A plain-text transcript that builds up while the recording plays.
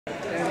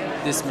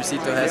This is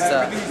Mercito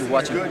Hesta. You're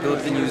watching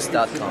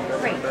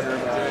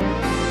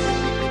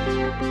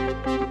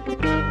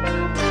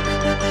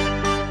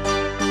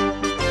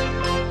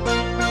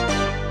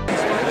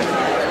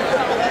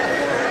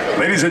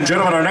Ladies and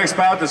gentlemen, our next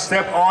bout to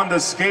step on the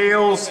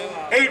scales.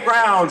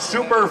 8-round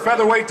super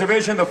featherweight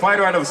division. The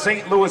fighter out of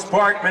St. Louis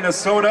Park,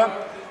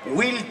 Minnesota,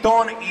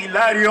 Wilton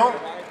Hilario,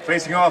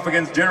 facing off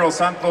against General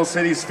Santos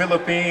City's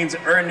Philippines,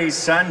 Ernie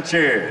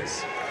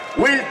Sanchez.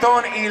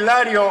 Wilton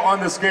Hilario on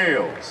the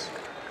scales.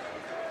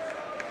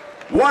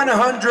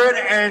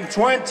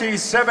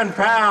 127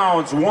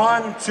 pounds,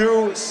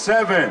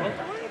 127.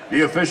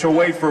 The official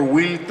weight for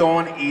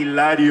Wilton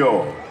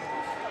Hilario.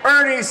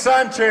 Ernie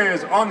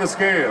Sanchez on the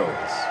scales.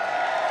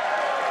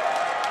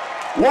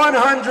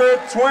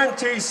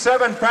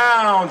 127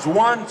 pounds,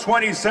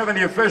 127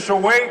 the official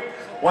weight.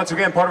 Once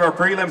again, part of our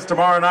prelims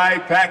tomorrow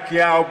night,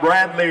 Pacquiao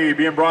Bradley,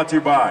 being brought to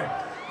you by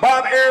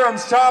Bob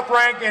Arum's Top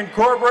Rank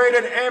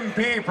Incorporated,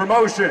 MP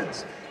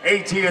Promotions,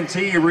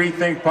 AT&T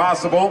Rethink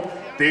Possible,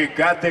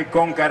 Tecate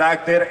con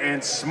Carácter,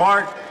 and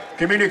Smart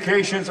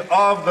Communications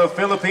of the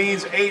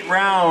Philippines. 8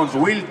 rounds,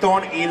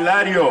 Wilton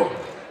Hilario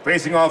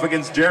facing off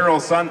against General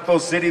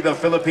Santos City, the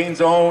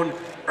Philippines' own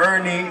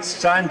Ernie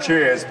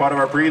Sanchez, part of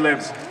our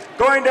prelims.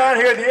 Going down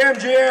here at the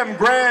MGM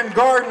Grand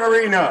Garden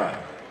Arena.